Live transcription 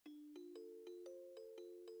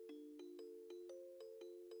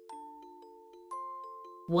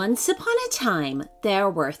Once upon a time, there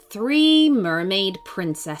were 3 mermaid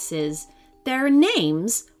princesses. Their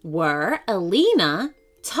names were Alina,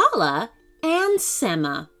 Tala, and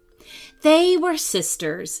Sema. They were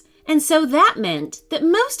sisters, and so that meant that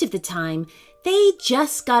most of the time they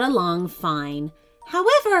just got along fine.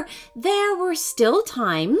 However, there were still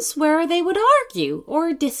times where they would argue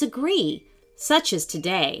or disagree, such as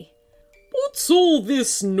today. "What's all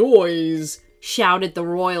this noise?" shouted the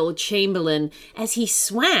royal chamberlain as he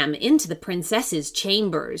swam into the princess's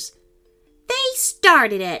chambers. "They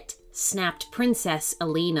started it," snapped Princess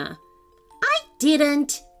Alina. "I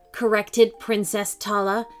didn't," corrected Princess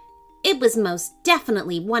Tala. "It was most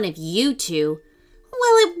definitely one of you two."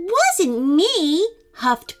 "Well, it wasn't me,"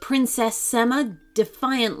 huffed Princess Sema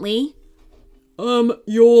defiantly.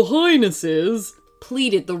 Your Highnesses,"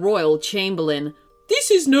 pleaded the royal chamberlain.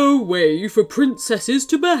 "this is no way for princesses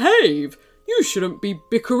to behave. You shouldn't be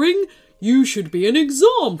bickering. You should be an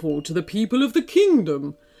example to the people of the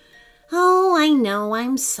kingdom." "Oh, I know,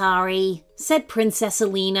 I'm sorry," said Princess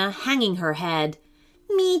Alina, hanging her head.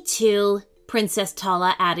 "Me too," Princess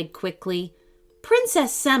Tala added quickly.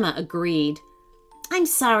 Princess Sema agreed. "I'm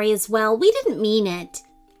sorry as well. We didn't mean it."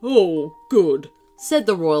 "Oh, good," said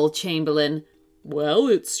the royal chamberlain. "Well,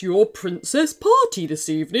 it's your princess party this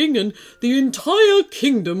evening, and the entire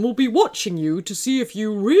kingdom will be watching you to see if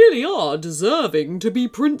you really are deserving to be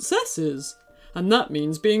princesses. And that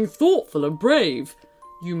means being thoughtful and brave.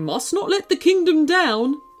 You must not let the kingdom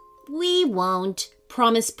down." "We won't,"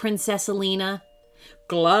 promised Princess Alina.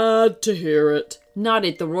 "Glad to hear it,"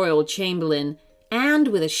 nodded the royal chamberlain, and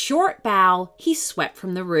with a short bow, he swept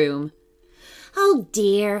from the room. "Oh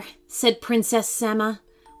dear," said Princess Sema.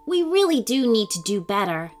 "We really do need to do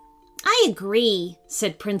better." "I agree,"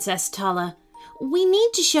 said Princess Tala. "We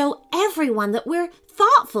need to show everyone that we're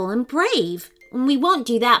thoughtful and brave. We won't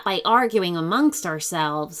do that by arguing amongst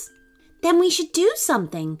ourselves." "Then we should do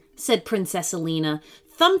something," said Princess Alina,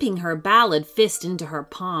 thumping her ballad fist into her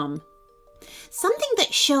palm. "Something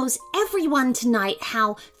that shows everyone tonight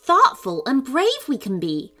how thoughtful and brave we can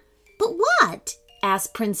be." "But what?"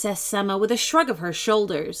 asked Princess Sema with a shrug of her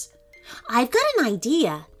shoulders. "I've got an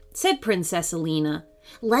idea," said Princess Alina.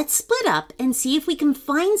 "Let's split up and see if we can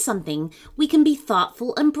find something we can be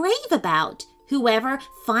thoughtful and brave about. Whoever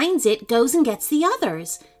finds it goes and gets the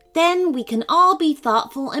others. Then we can all be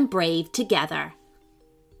thoughtful and brave together."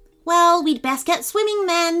 "Well, we'd best get swimming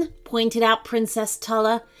then," pointed out Princess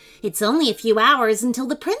Tala. "It's only a few hours until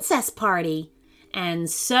the princess party."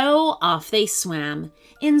 And so off they swam,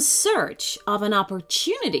 in search of an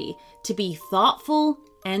opportunity to be thoughtful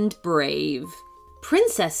and brave.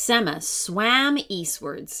 Princess Sema swam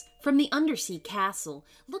eastwards from the undersea castle,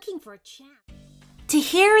 looking for a chance. To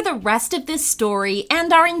hear the rest of this story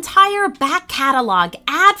and our entire back catalog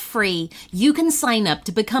ad-free, you can sign up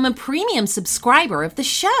to become a premium subscriber of the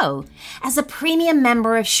show. As a premium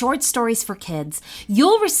member of Short Stories for Kids,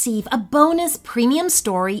 you'll receive a bonus premium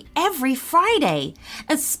story every Friday,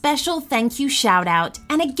 a special thank you shout out,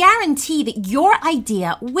 and a guarantee that your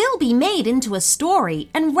idea will be made into a story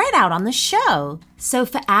and read out on the show. So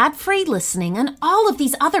for ad-free listening and all of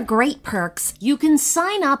these other great perks, you can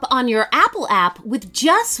sign up on your Apple app with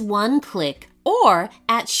just one click or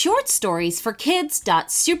at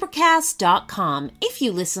shortstoriesforkids.supercast.com if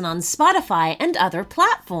you listen on Spotify and other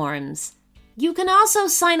platforms. You can also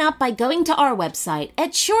sign up by going to our website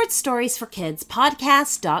at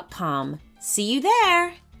shortstoriesforkidspodcast.com. See you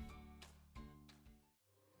there!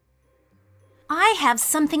 I have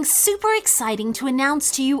something super exciting to announce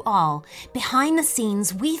to you all. Behind the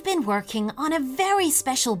scenes, we've been working on a very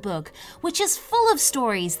special book, which is full of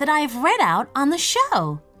stories that I have read out on the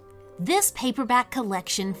show. This paperback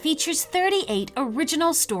collection features 38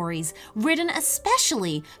 original stories written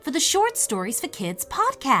especially for the Short Stories for Kids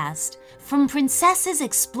podcast. From princesses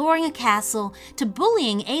exploring a castle to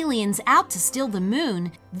bullying aliens out to steal the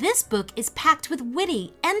moon, this book is packed with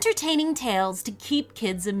witty, entertaining tales to keep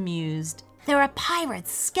kids amused. There are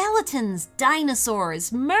pirates, skeletons,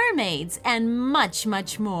 dinosaurs, mermaids, and much,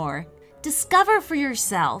 much more. Discover for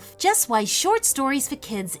yourself just why Short Stories for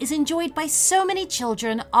Kids is enjoyed by so many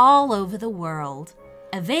children all over the world.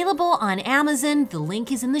 Available on Amazon, the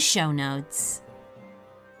link is in the show notes.